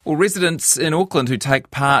Well, residents in Auckland who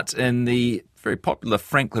take part in the very popular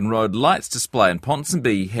Franklin Road lights display in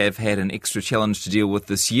Ponsonby have had an extra challenge to deal with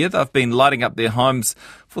this year. They've been lighting up their homes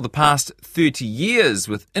for the past 30 years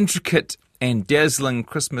with intricate and dazzling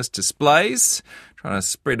Christmas displays, trying to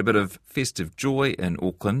spread a bit of festive joy in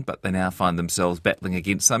Auckland, but they now find themselves battling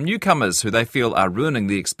against some newcomers who they feel are ruining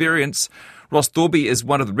the experience. Ross Thorby is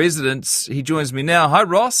one of the residents. He joins me now. Hi,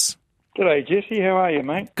 Ross. G'day, Jesse. How are you,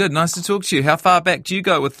 mate? Good, nice to talk to you. How far back do you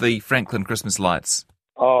go with the Franklin Christmas lights?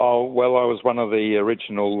 Oh, well, I was one of the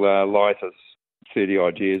original lighters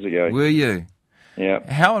 30-odd years ago. Were you?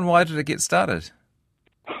 Yeah. How and why did it get started?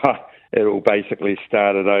 It all basically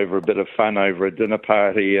started over a bit of fun over a dinner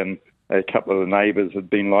party, and a couple of the neighbours had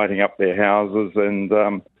been lighting up their houses,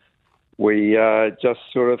 and we just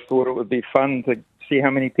sort of thought it would be fun to see how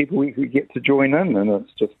many people we could get to join in, and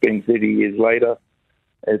it's just been 30 years later.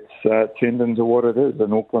 It's turned into what it is,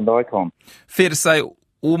 an Auckland icon. Fair to say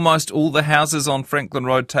almost all the houses on Franklin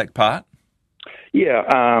Road take part? Yeah,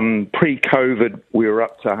 pre-COVID we were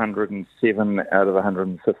up to 107 out of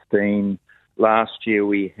 115. Last year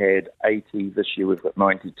we had 80, this year we've got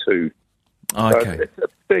 92. Okay. So it's a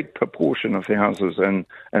big proportion of houses and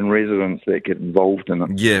residents that get involved in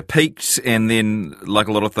it. Yeah, peaked and then, like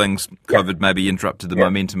a lot of things, COVID maybe interrupted the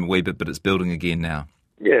momentum a wee bit, but it's building again now.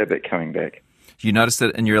 Yeah, but coming back. You noticed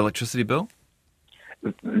it in your electricity bill?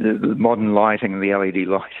 The modern lighting and the LED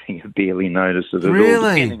lighting, you barely notice it at all.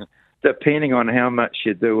 Really? Depending on how much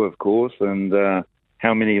you do, of course, and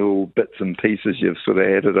how many little bits and pieces you've sort of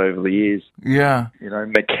added over the years. Yeah. You know,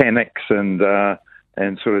 mechanics and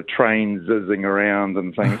sort of trains zizzing around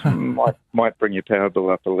and things might bring your power bill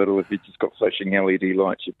up a little. If you've just got flashing LED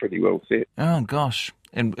lights, you're pretty well set. Oh, gosh.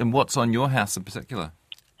 And what's on your house in particular?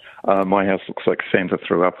 My house looks like Santa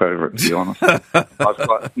threw up over it, to be honest. I've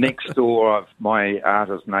got next door, my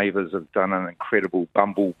artist neighbours have done an incredible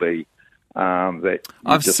bumblebee. That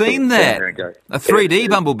I've seen that. A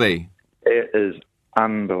 3D bumblebee. It is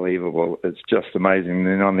unbelievable. It's just amazing. And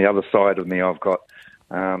then on the other side of me, I've got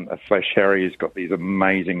a Flash Harry who's got these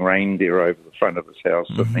amazing reindeer over the front of his house.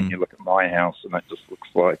 Mm-hmm. And then you look at my house and it just looks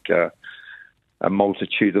like a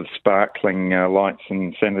multitude of sparkling lights,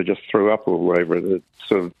 and Santa just threw up all over it. It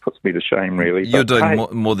sort of puts me to shame, really. You're doing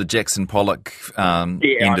more the Jackson Pollock end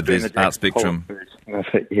of the art spectrum.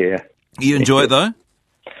 Yeah. You enjoy it, though?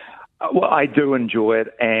 Well, I do enjoy it,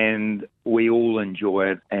 and we all enjoy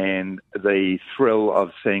it, and the thrill of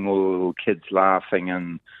seeing all the little kids laughing.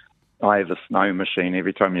 And I have a snow machine.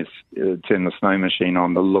 Every time you turn the snow machine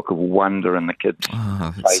on, the look of wonder in the kids'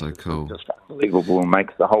 that's so cool. Is just unbelievable, and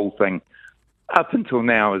makes the whole thing, up until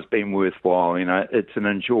now, has been worthwhile. You know, it's an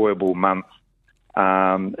enjoyable month.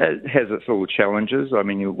 It has its little challenges. I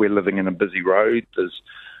mean, we're living in a busy road. There's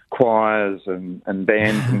choirs and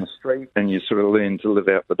bands in the street, and you sort of learn to live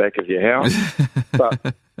out the back of your house.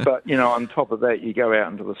 but you know, on top of that, you go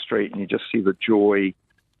out into the street and you just see the joy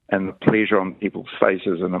and the pleasure on people's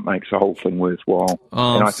faces, and it makes the whole thing worthwhile.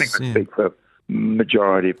 And I think I speak for the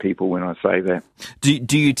majority of people when I say that.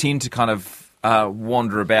 Do you tend to kind of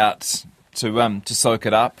wander about to soak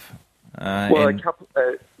it up? Well,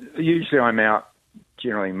 usually I'm out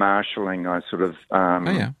generally marshalling. I sort of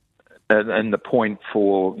and the point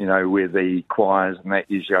for, you know, where the choirs and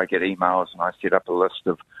that, usually I get emails and I set up a list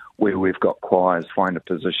of where we've got choirs, find a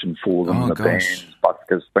position for them, bands,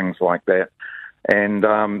 buskers, things like that. And,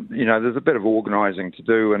 you know, there's a bit of organising to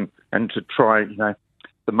do and to try, you know,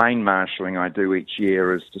 the main marshalling I do each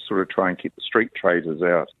year is to sort of try and keep the street traders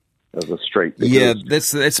out of the street. Yeah,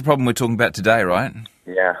 that's the problem we're talking about today, right?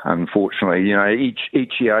 Yeah, unfortunately. You know,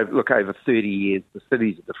 each year, look, over 30 years, the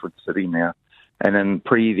city's a different city now. And in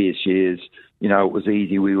previous years, you know, it was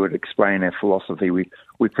easy. We would explain our philosophy. We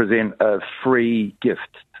present a free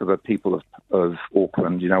gift to the people of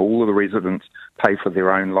Auckland. You know, all of the residents pay for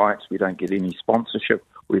their own lights. We don't get any sponsorship.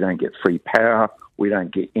 We don't get free power. We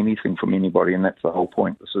don't get anything from anybody, and that's the whole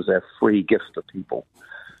point. This is our free gift to people.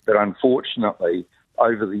 But unfortunately,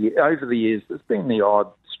 over the years, there's been the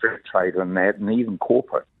odd street trader and that, and even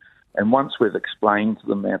corporate. And once we've explained to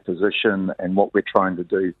them our position and what we're trying to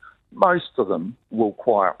do, most of them will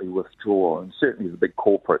quietly withdraw, and certainly the big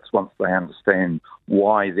corporates, once they understand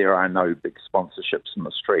why there are no big sponsorships in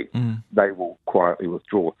the street, they will quietly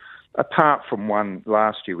withdraw. Apart from one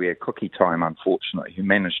last year, we had Cookie Time, unfortunately, who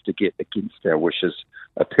managed to get, against our wishes,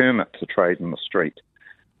 a permit to trade in the street.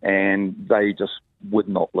 And they just would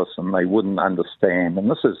not listen. They wouldn't understand. And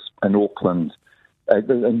this is in Auckland,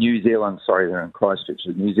 New Zealand, they're in Christchurch,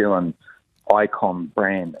 a New Zealand icon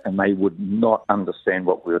brand, and they would not understand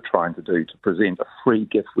what we were trying to do, to present a free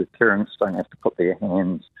gift where parents don't have to put their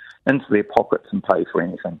hands into their pockets and pay for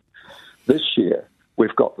anything. This year,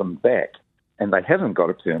 we've got them they haven't got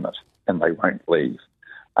a permit and they won't leave.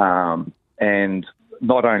 And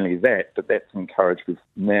not only that, but that's encouraged. We're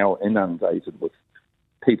now inundated with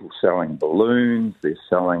people selling balloons. They're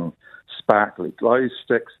selling sparkly glow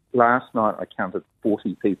sticks. Last night I counted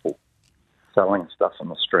 40 people selling stuff on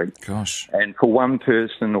the street. Gosh. And for one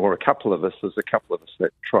person or a couple of us, there's a couple of us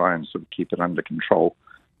that try and sort of keep it under control.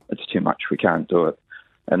 It's too much. We can't do it.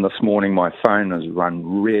 And this morning my phone has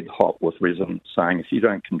run red hot with residents saying, if you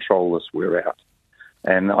don't control this, we're out.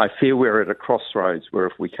 And I fear we're at a crossroads where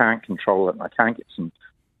if we can't control it and I can't get some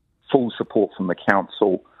full support from the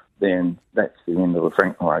council, then that's the end of the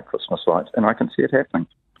Franklin Road Christmas lights. And I can see it happening.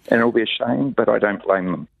 And it'll be a shame, but I don't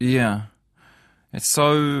blame them. Yeah. It's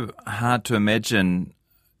so hard to imagine,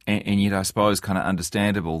 and yet I suppose kind of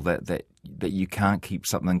understandable that you can't keep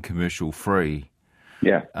something commercial free.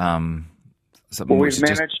 Yeah. Well, we've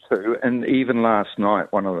managed to, and even last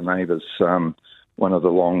night, one of the neighbours, one of the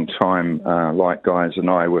long-time light guys and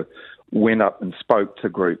I went up and spoke to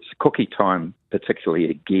groups, Cookie Time particularly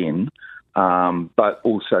again, but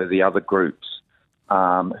also the other groups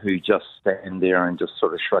who just stand there and just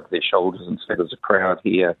sort of shrug their shoulders and say, there's a crowd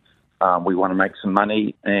here, we want to make some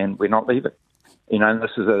money and we're not leaving. You know, and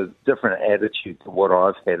this is a different attitude to what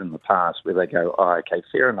I've had in the past where they go, oh, okay,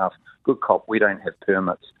 fair enough, good cop, we don't have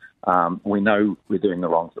permits. We know we're doing the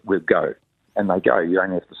wrong thing, we'll go. And they go, you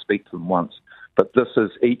only have to speak to them once. But this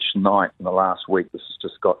is each night in the last week, this has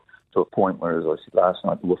just got to a point where, as I said last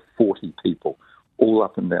night, there were 40 people all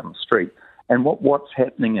up and down the street. And what's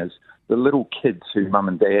happening is the little kids who mum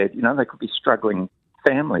and dad, you know, they could be struggling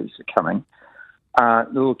families are coming. The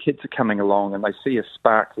little kids are coming along and they see a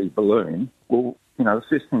sparkly balloon. Well, you know, the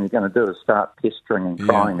first thing they're going to do is start pestering and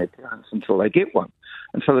crying their parents until they get one.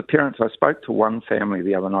 And so the parents, I spoke to one family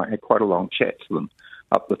the other night, had quite a long chat to them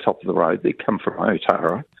up the top of the road. They come from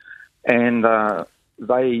Otara. And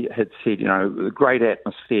they had said, you know, great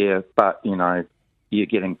atmosphere, but, you know, you're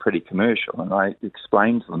getting pretty commercial. And I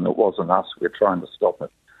explained to them it wasn't us, we're trying to stop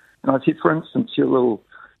it. And I said, for instance, your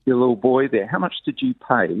little boy there, how much did you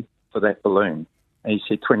pay for that balloon? And he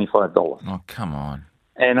said $25. Oh, come on.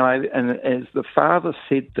 And as the father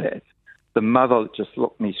said that, the mother just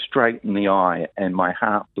looked me straight in the eye and my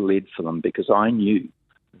heart bled for them because I knew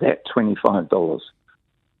that $25 was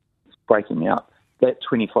breaking me up. That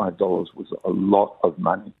 $25 was a lot of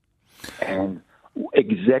money. And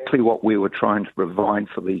exactly what we were trying to provide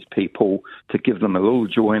for these people to give them a little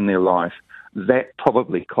joy in their life, that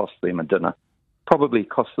probably cost them a dinner. Probably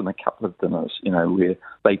cost them a couple of dinners, you know, where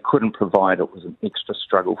they couldn't provide. It was an extra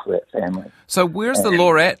struggle for that family. So where's the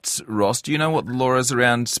law at, Ross? Do you know what the law is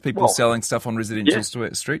around people selling stuff on residential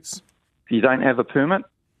streets? If you don't have a permit,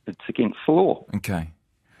 it's against the law. Okay.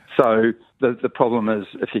 So the problem is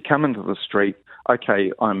if you come into the street,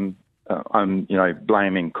 okay, I'm you know,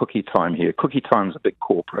 blaming Cookie Time here. Cookie Time's a big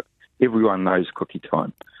corporate. Everyone knows Cookie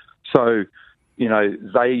Time. So, you know,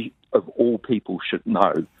 they, of all people, should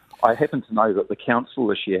know. I happen to know that the council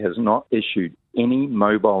this year has not issued any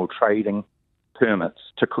mobile trading permits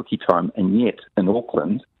to Cookie Time, and yet in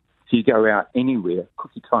Auckland, if you go out anywhere,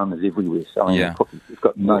 Cookie Time is everywhere selling cookies. We've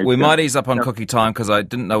got no. We might ease up on Cookie Time because I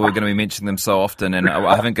didn't know we were going to be mentioning them so often, and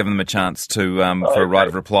I haven't given them a chance to for a right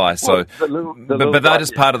of reply. So, but that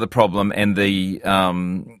is part of the problem, and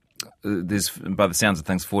there's, by the sounds of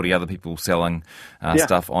things, 40 other people selling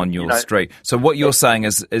stuff on your street. So what you're saying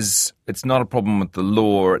is it's not a problem with the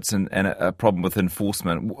law, it's a problem with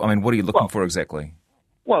enforcement. I mean, what are you looking for exactly?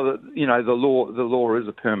 Well, you know, the law is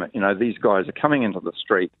a permit. You know, these guys are coming into the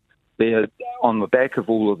street. They're on the back of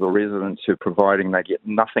all of the residents who are providing. They get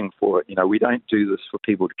nothing for it. You know, we don't do this for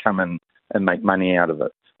people to come in and make money out of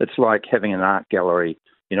it. It's like having an art gallery,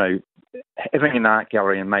 you know, having an art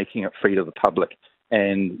gallery and making it free to the public.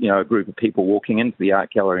 And, you know, a group of people walking into the art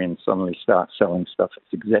gallery and suddenly start selling stuff.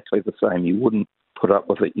 It's exactly the same. You wouldn't put up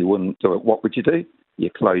with it. You wouldn't do it. What would you do? You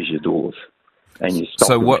close your doors and you stop.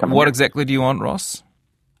 So what exactly do you want, Ross?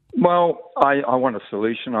 Well, I want a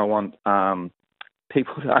solution. I want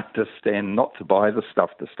people to understand not to buy the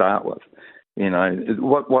stuff to start with. You know,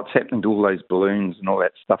 what's happening to all those balloons and all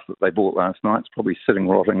that stuff that they bought last night? It's probably sitting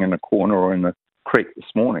rotting in a corner or in the creek this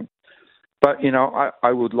morning. But, you know,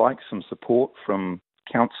 I would like some support from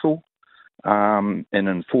council and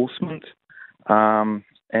enforcement. And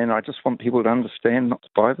I just want people to understand not to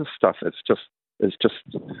buy this stuff. It's just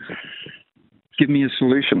give me a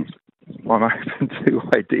solution. I'm open to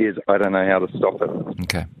ideas. I don't know how to stop it.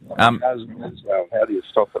 Okay. How do you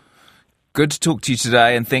stop it? Good to talk to you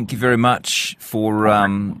today, and thank you very much for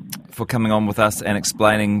coming on with us and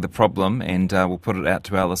explaining the problem, and we'll put it out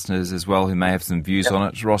to our listeners as well who may have some views on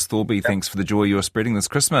it. Ross Thorby, thanks for the joy you're spreading this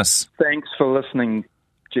Christmas. Thanks for listening,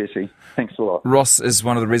 Jesse. Thanks a lot. Ross is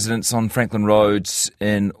one of the residents on Franklin Road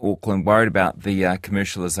in Auckland, worried about the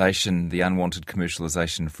commercialisation, the unwanted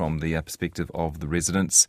commercialisation from the perspective of the residents.